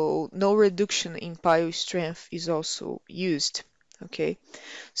 So no reduction in pile strength is also used. Okay,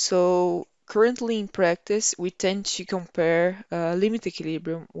 so currently in practice, we tend to compare limit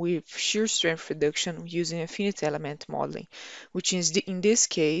equilibrium with shear strength reduction using finite element modeling, which is in this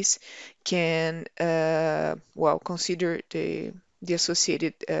case can consider the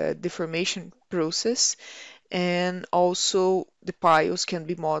associated deformation process, and also the piles can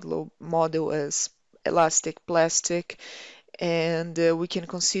be modeled as elastic plastic, and we can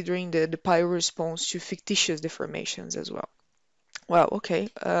considering the pile response to fictitious deformations as well. Well, okay,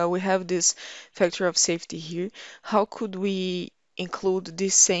 we have this factor of safety here. How could we include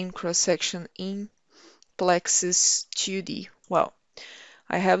this same cross-section in PLAXIS 2D? Well,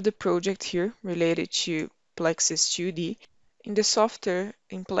 I have the project here related to PLAXIS 2D. In the software,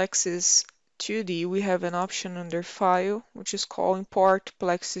 in PLAXIS 2D, we have an option under File, which is called Import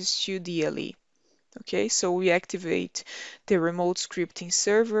PLAXIS 2D LE. Okay, so we activate the remote scripting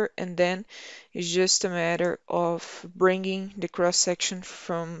server, and then it's just a matter of bringing the cross-section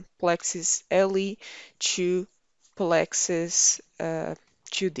from PLAXIS LE to PLAXIS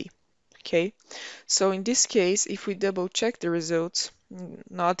 2D. Okay, so in this case, if we double check the results,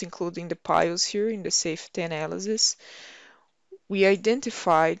 not including the piles here in the safety analysis, we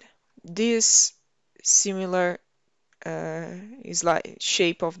identified this similar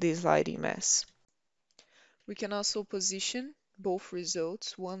shape of the sliding mass. We can also position both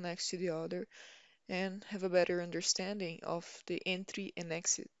results one next to the other and have a better understanding of the entry and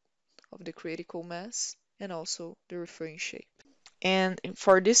exit of the critical mass and also the referring shape. And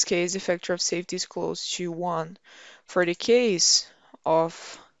for this case, the factor of safety is close to 1. For the case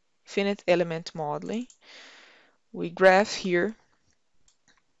of finite element modeling, we graph here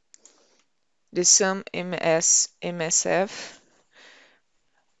the sum MSF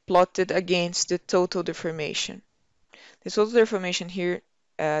plotted against the total deformation. The total deformation here,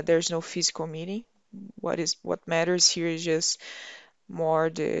 there's no physical meaning. What matters here is just more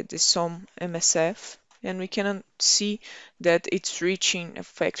the sum MSF, and we can see that it's reaching a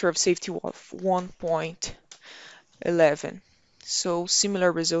factor of safety of 1.11. So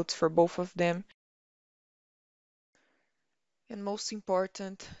similar results for both of them. And most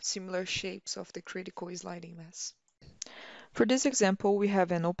important, similar shapes of the critical sliding mass. For this example, we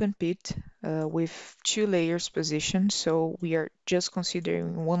have an open pit with 2 layers positioned, so we are just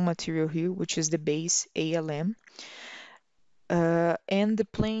considering one material here, which is the base ALM. And the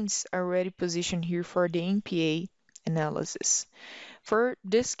planes are already positioned here for the MPA analysis. For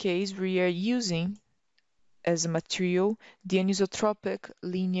this case, we are using as a material the anisotropic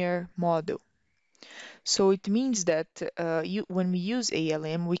linear model. So it means that when we use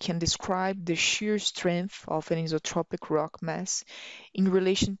ALM, we can describe the shear strength of an anisotropic rock mass in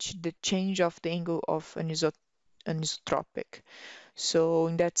relation to the change of the angle of anisotropic. So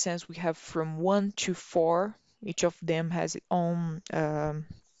in that sense, we have from 1 to 4. Each of them has its own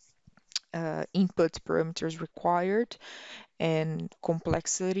input parameters required and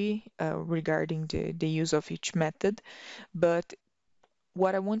complexity regarding the use of each method. But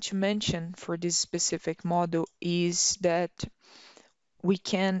what I want to mention for this specific model is that we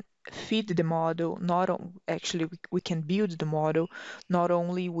can feed the model, we can build the model not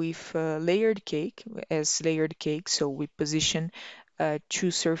only with layered cake, so we position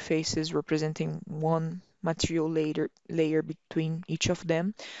 2 surfaces representing one material layer between each of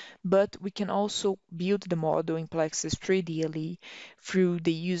them, but we can also build the model in PLAXIS 3D LE through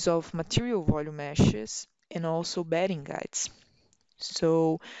the use of material volume meshes and also bedding guides.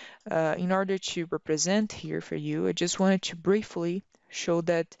 So in order to represent here for you, I just wanted to briefly show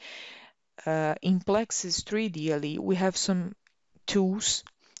that in PLAXIS 3D LE, we have some tools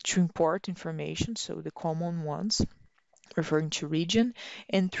to import information, so the common ones referring to region,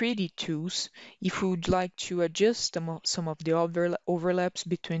 and 3D tools if we would like to adjust some of the overlaps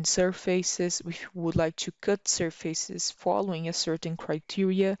between surfaces, if we would like to cut surfaces following a certain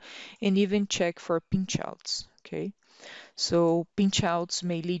criteria, and even check for pinch outs. Okay, so pinch outs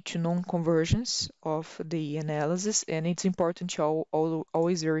may lead to non-convergence of the analysis, and it's important to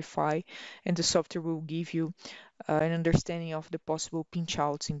always verify, and the software will give you an understanding of the possible pinch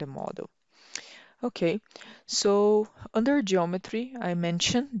outs in the model. Okay, so under geometry, I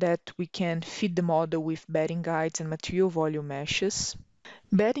mentioned that we can feed the model with bedding guides and material volume meshes.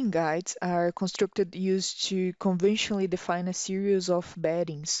 Bedding guides are constructed used to conventionally define a series of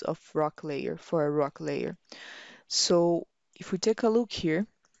beddings of rock layer for a rock layer. So if we take a look here,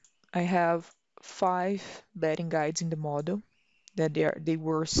 I have 5 bedding guides in the model that they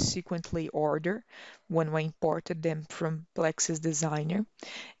were sequentially ordered when I imported them from PLAXIS Designer.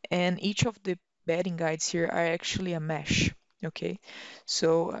 And each of the bedding guides here are actually a mesh. Okay,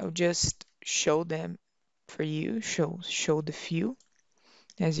 so I'll just show them for you, show the few,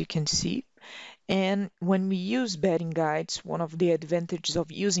 as you can see. And when we use bedding guides, one of the advantages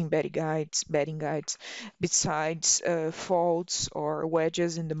of using bedding guides, besides faults or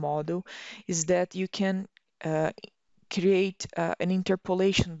wedges in the model, is that you can create an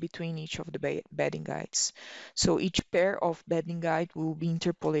interpolation between each of the bedding guides. So each pair of bedding guide will be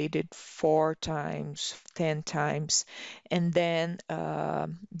interpolated 4 times, 10 times, and then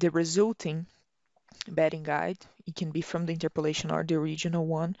the resulting bedding guide, it can be from the interpolation or the original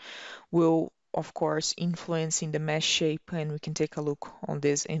one, will of course influence in the mesh shape, and we can take a look on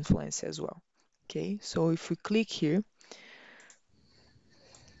this influence as well. Okay, so if we click here,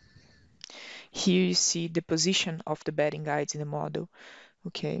 here you see the position of the bedding guides in the model.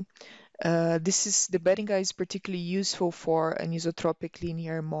 Okay, the bedding guide is particularly useful for anisotropic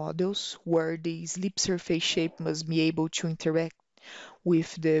linear models where the slip surface shape must be able to interact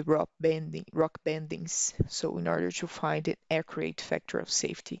with the rock bendings. So in order to find an accurate factor of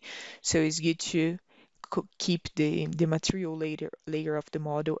safety. So it's good to keep the material layer of the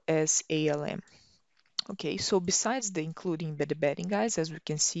model as ALM. Okay, so besides the including the bedding guides, as we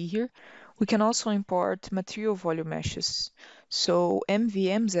can see here, we can also import material volume meshes. So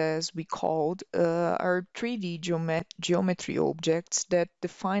MVMs, as we called, are 3D geometry objects that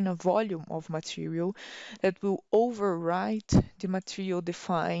define a volume of material that will overwrite the material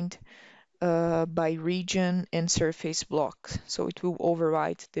defined by region and surface block. So it will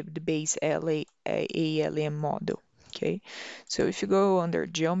overwrite the base ALM model. Okay, so if you go under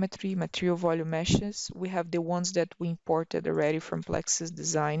geometry, material volume meshes, we have the ones that we imported already from PLAXIS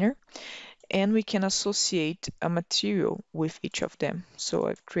Designer, and we can associate a material with each of them. So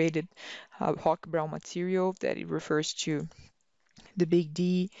I've created a Hawk Brown material that it refers to the big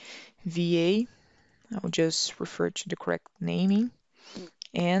D VA. I'll just refer to the correct naming,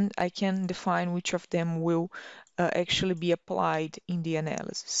 and I can define which of them will actually be applied in the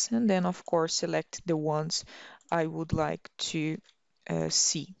analysis. And then, of course, select the ones I would like to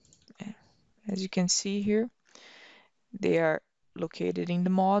see. As you can see here, they are located in the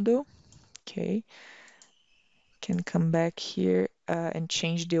model. Okay, can come back here and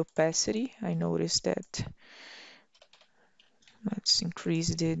change the opacity. I noticed that. Let's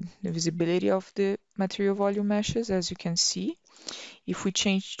increase the visibility of the material volume meshes, as you can see. If we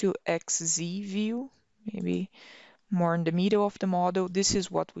change to XZ view, maybe more in the middle of the model, this is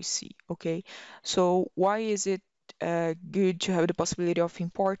what we see. Okay, so why is it good to have the possibility of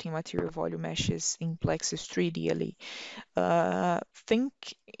importing material volume meshes in PLAXIS 3D LE? Think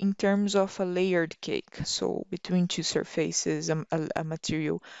in terms of a layered cake, so between two surfaces, a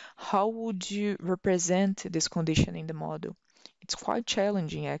material. How would you represent this condition in the model? It's quite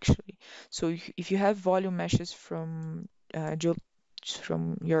challenging actually. So if you have volume meshes from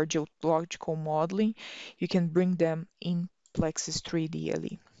your geological modeling, you can bring them in PLAXIS 3D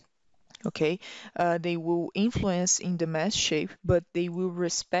LE. Okay, they will influence in the mesh shape, but they will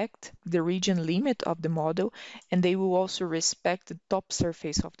respect the region limit of the model, and they will also respect the top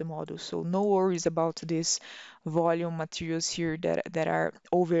surface of the model. So no worries about these volume materials here that are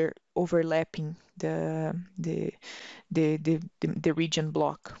overlapping the region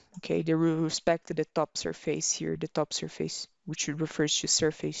block. Okay, they will respect the top surface here, the top surface, which refers to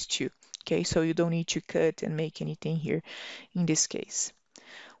surface 2. Okay, so you don't need to cut and make anything here in this case.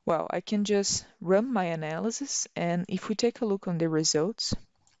 Well, I can just run my analysis, and if we take a look on the results,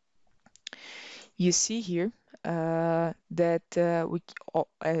 you see here that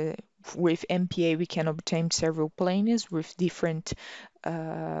with MPA we can obtain several planes with different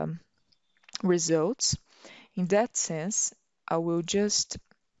um, results. In that sense, I will just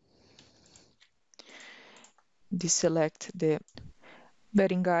deselect the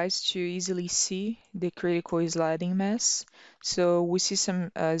bedding guides to easily see the critical sliding mass. So we see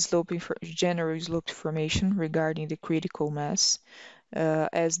some general slope formation regarding the critical mass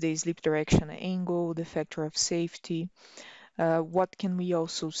as the slip direction angle, the factor of safety. What can we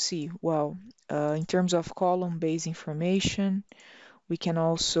also see? Well, in terms of column base information, we can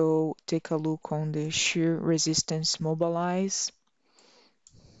also take a look on the shear resistance mobilize,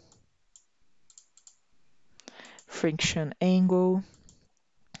 friction angle.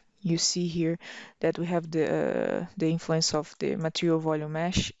 You see here that we have the influence of the material volume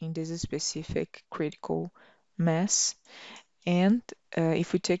mesh in this specific critical mass. And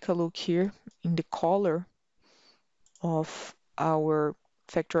if we take a look here in the color of our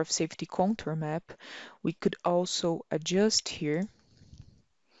factor of safety contour map, we could also adjust here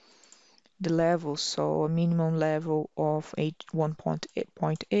the levels, so a minimum level of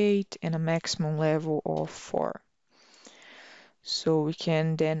 1.8 and a maximum level of 4. So we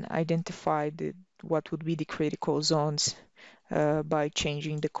can then identify what would be the critical zones by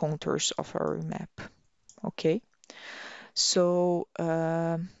changing the contours of our map. Okay, so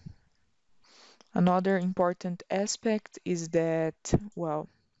another important aspect is that, well,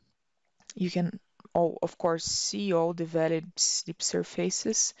 you can of course see all the valid slip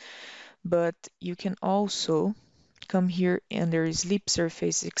surfaces, but you can also come here under slip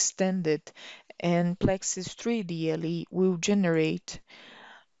surface extended, and PLAXIS 3D LE will generate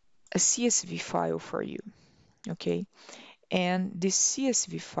a CSV file for you. Okay, and this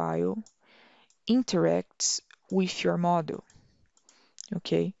CSV file interacts with your model.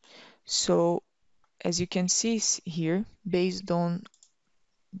 Okay, so as you can see here, based on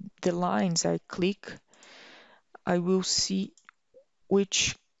the lines I click, I will see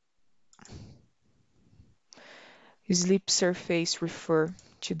which slip surface refer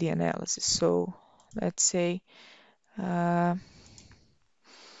to the analysis. So let's say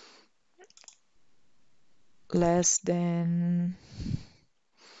less than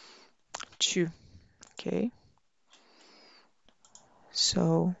 2. Okay,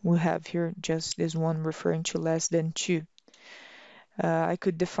 so we have here just this one referring to less than 2. I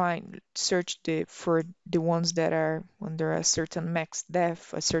could search for the ones that are under a certain max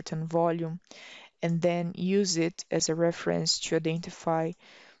depth, a certain volume, and then use it as a reference to identify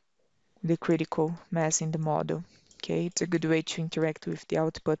the critical mass in the model. Okay, it's a good way to interact with the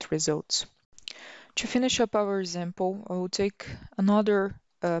output results. To finish up our example, I will take another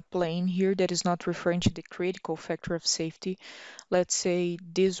plane here that is not referring to the critical factor of safety. Let's say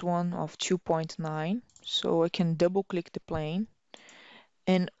this one of 2.9. So I can double click the plane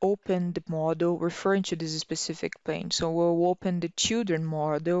and open the model referring to this specific plane. So we'll open the children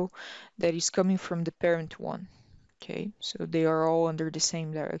model that is coming from the parent one. Okay, so they are all under the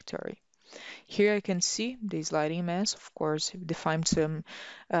same directory. Here I can see the sliding mass. Of course, I've defined some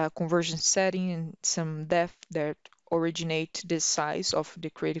conversion setting and some depth that originate the size of the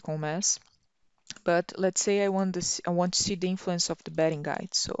critical mass. But let's say I want to see the influence of the bedding guide.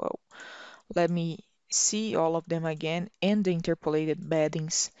 So let me see all of them again and the interpolated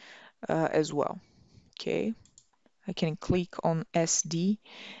beddings as well. Okay, I can click on SD,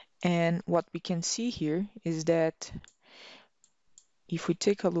 and what we can see here is that if we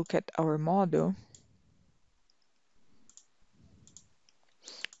take a look at our model,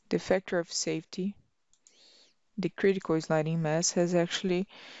 the factor of safety, the critical sliding mass is actually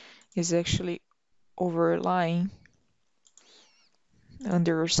overlying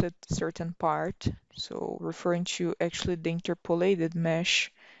under a certain part, so referring to actually the interpolated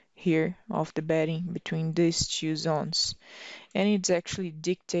mesh here of the bedding between these two zones, and it's actually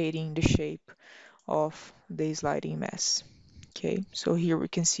dictating the shape of the sliding mass. Okay, so here we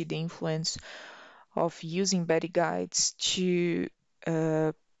can see the influence of using bedding guides to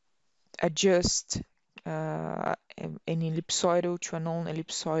adjust an ellipsoidal to a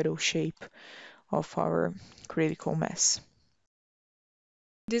non-ellipsoidal shape of our critical mass.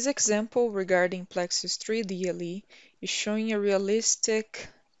 This example regarding PLAXIS 3D LE is showing a realistic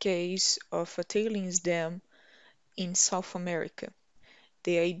case of a tailings dam in South America.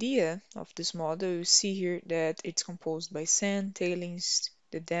 The idea of this model, you see here that it's composed by sand, tailings,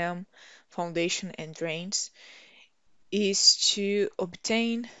 the dam, foundation, and drains, is to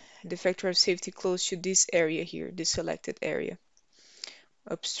obtain the factor of safety close to this area here, this selected area,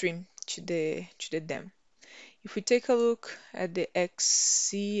 upstream to the dam. If we take a look at the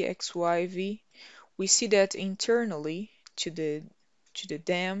XZ, XYV, we see that internally to the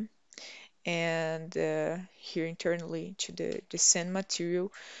dam and here internally to the sand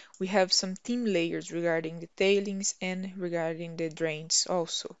material, we have some thin layers regarding the tailings and regarding the drains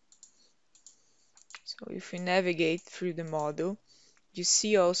also. So if we navigate through the model, you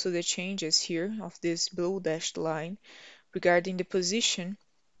see also the changes here of this blue dashed line regarding the position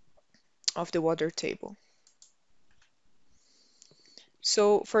of the water table.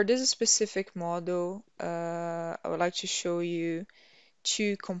 So for this specific model, I would like to show you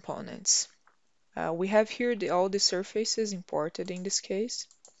two components. We have here all the surfaces imported in this case,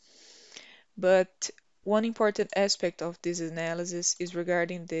 but one important aspect of this analysis is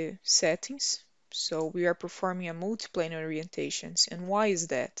regarding the settings. So we are performing a multiplane orientations. And why is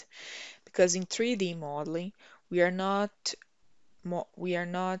that? Because in 3D modeling, we are not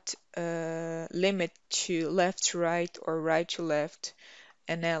limited to left to right or right to left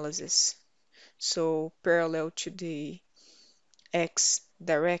analysis. So parallel to the X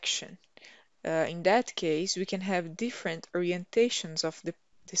direction. In that case, we can have different orientations of the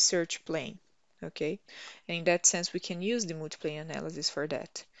search plane, okay? And in that sense, we can use the multiplane analysis for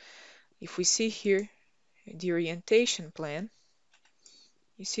that. If we see here the orientation plan,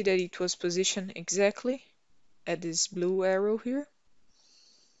 you see that it was positioned exactly at this blue arrow here,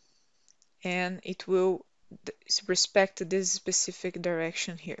 and it will respect this specific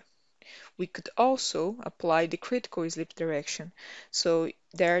direction here. We could also apply the critical slip direction. So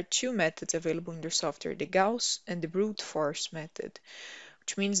there are two methods available in the software, the Gauss and the brute force method,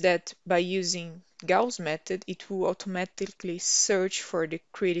 which means that by using Gauss method, it will automatically search for the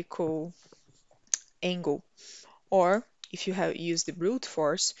critical angle. Or if you have used the brute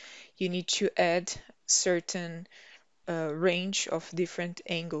force, you need to add certain range of different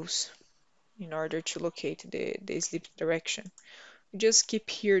angles in order to locate the slip direction. Just keep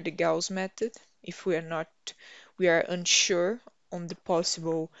here the Gauss method if we are unsure on the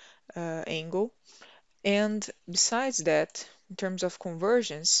possible angle. And besides that, in terms of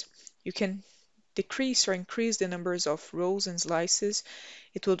conversions, you can decrease or increase the numbers of rows and slices.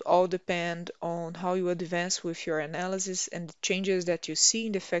 It would all depend on how you advance with your analysis and the changes that you see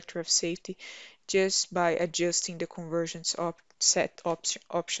in the factor of safety just by adjusting the conversions set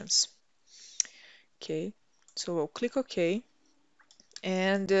options. Okay, so I'll click OK.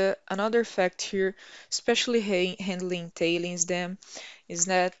 And another fact here, especially handling tailings dam, is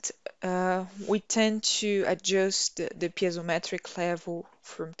that we tend to adjust the piezometric level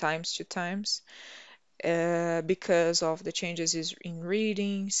from times to times because of the changes in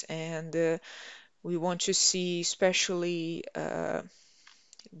readings, and we want to see especially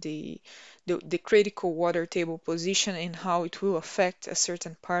the critical water table position and how it will affect a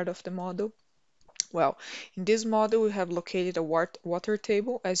certain part of the model. Well, in this model, we have located a water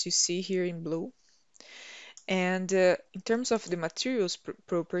table, as you see here in blue. And in terms of the materials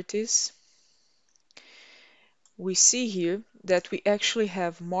properties, we see here that we actually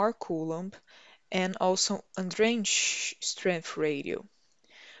have more Coulomb and also undrained strength ratio.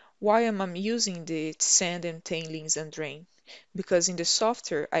 Why am I using the sand and tailings undrained? Because in the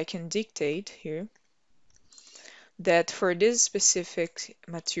software, I can dictate here that for this specific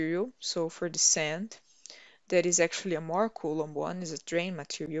material, so for the sand, that is actually a more Coulomb one, is a drain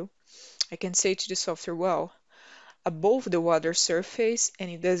material, I can say to the software, well, above the water surface,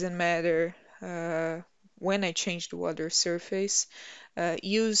 and it doesn't matter when I change the water surface,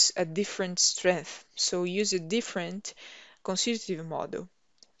 use a different strength. So use a different constitutive model.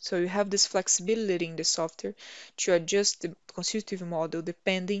 So you have this flexibility in the software to adjust the constitutive model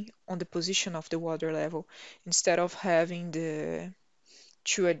depending on the position of the water level, instead of having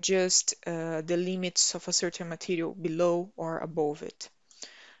to adjust the limits of a certain material below or above it.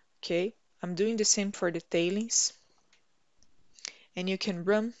 Okay, I'm doing the same for the tailings, and you can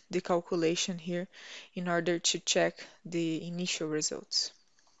run the calculation here in order to check the initial results.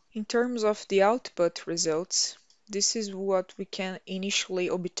 In terms of the output results, this is what we can initially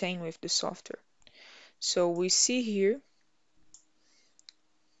obtain with the software. So we see here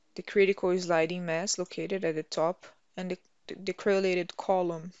the critical sliding mass located at the top and the correlated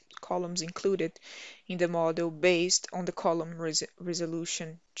columns included in the model based on the column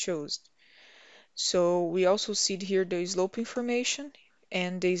resolution chosen. So we also see here the slope information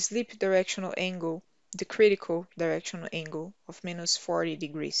and the slip directional angle, the critical directional angle of -40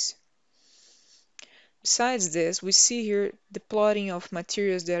 degrees. Besides this, we see here the plotting of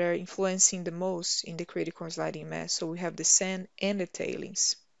materials that are influencing the most in the critical sliding mass. So we have the sand and the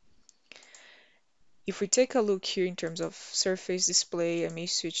tailings. If we take a look here in terms of surface display, I may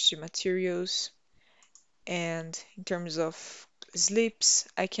switch to materials, and in terms of slips,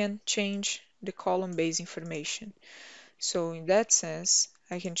 I can change the column-based information. So in that sense,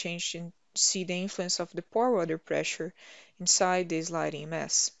 I can change and see the influence of the pore water pressure inside the sliding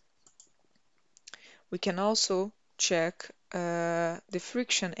mass. We can also check the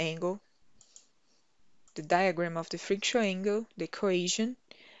friction angle, the diagram of the friction angle, the cohesion,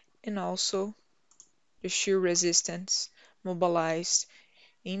 and also the shear resistance mobilized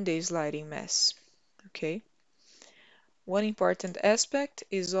in the sliding mass. Okay. One important aspect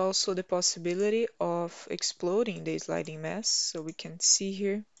is also the possibility of exploding the sliding mass. So we can see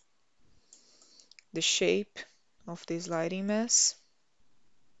here the shape of the sliding mass,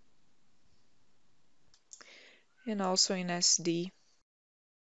 and also in SD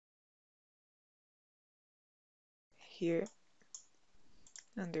here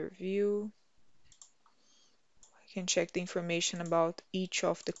under view, I can check the information about each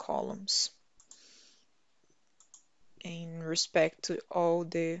of the columns in respect to all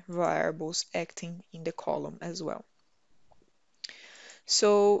the variables acting in the column as well.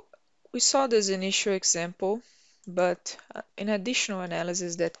 So we saw this initial example, but an additional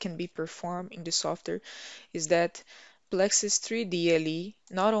analysis that can be performed in the software is that PLAXIS 3D LE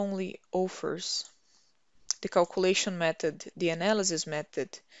not only offers the calculation method, the analysis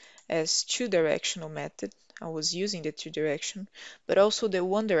method as two-directional method. I was using the two-direction, but also the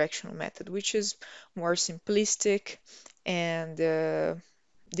one-directional method, which is more simplistic and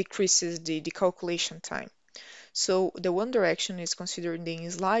decreases the calculation time. So the one direction is considered the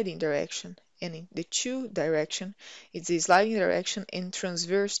sliding direction, and in the two direction, it's the sliding direction and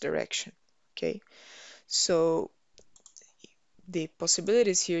transverse direction. Okay, so the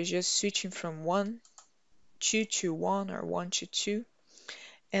possibilities here is just switching from 2 to 1 or 1 to 2,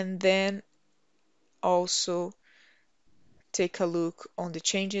 and then also take a look on the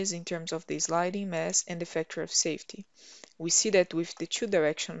changes in terms of the sliding mass and the factor of safety. We see that with the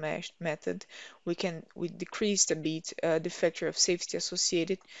two-direction method, we decreased a bit the factor of safety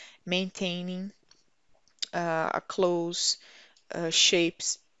associated, maintaining a close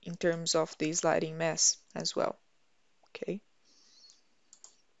shapes in terms of the sliding mass as well. Okay,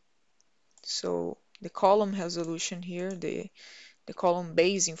 so the column resolution here, the column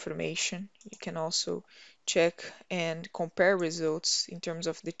base information, you can also check and compare results in terms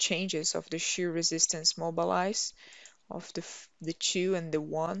of the changes of the shear resistance mobilized of the 2 and the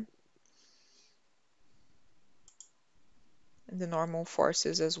 1, and the normal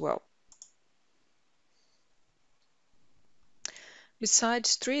forces as well.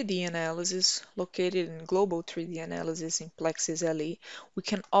 Besides 3D analysis, located in global 3D analysis in PLAXIS LE, we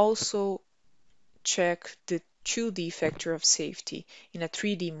can also check the 2D factor of safety in a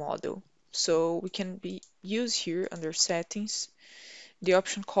 3D model. So we can use here under settings the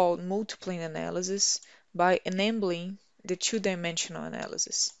option called multiplane analysis by enabling the two-dimensional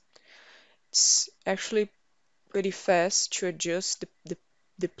analysis. It's actually pretty fast to adjust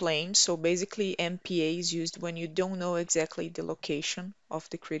the plane. So basically MPA is used when you don't know exactly the location of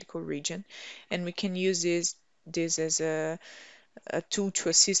the critical region, and we can use this as a tool to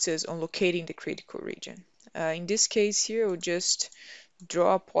assist us on locating the critical region. In this case here, I'll just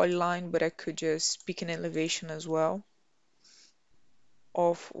draw a polyline, but I could just pick an elevation as well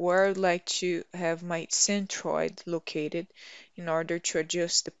of where I'd like to have my centroid located in order to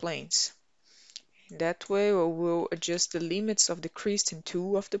adjust the planes. In that way, I will adjust the limits of the crease in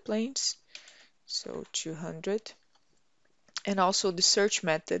two of the planes, so 200. And also the search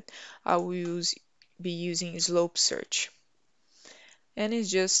method, I will be using slope search. And it's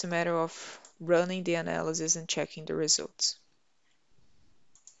just a matter of running the analysis and checking the results.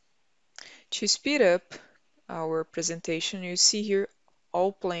 To speed up our presentation, you see here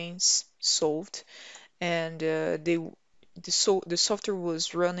all planes solved, and the software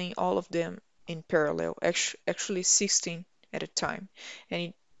was running all of them in parallel, actually 16 at a time, and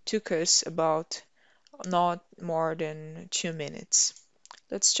it took us about not more than 2 minutes.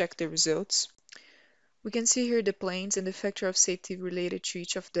 Let's check the results. We can see here the planes and the factor of safety related to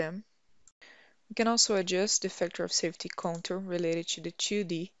each of them. We can also adjust the factor of safety contour related to the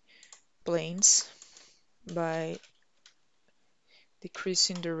 2D planes by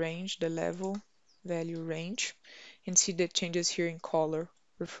decreasing the range, the level value range, and see the changes here in color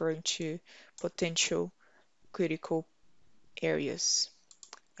referring to potential critical areas.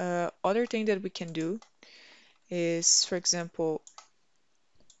 Other thing that we can do is, for example,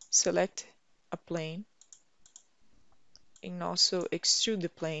 select a plane and also extrude the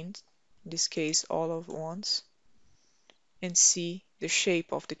plane, in this case all of once, and see the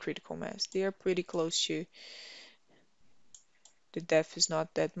shape of the critical mass. They are pretty close to, the depth is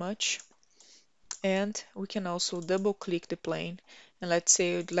not that much. And we can also double click the plane, and let's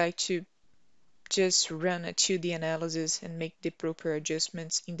say I'd like to just run a 2D analysis and make the proper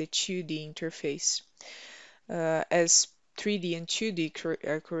adjustments in the 2D interface. As 3D and 2D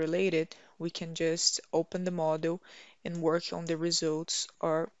are correlated, we can just open the model and work on the results,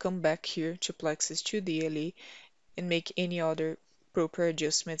 or come back here to PLAXIS 2D and make any other proper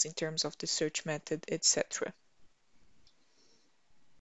adjustments in terms of the search method, etc.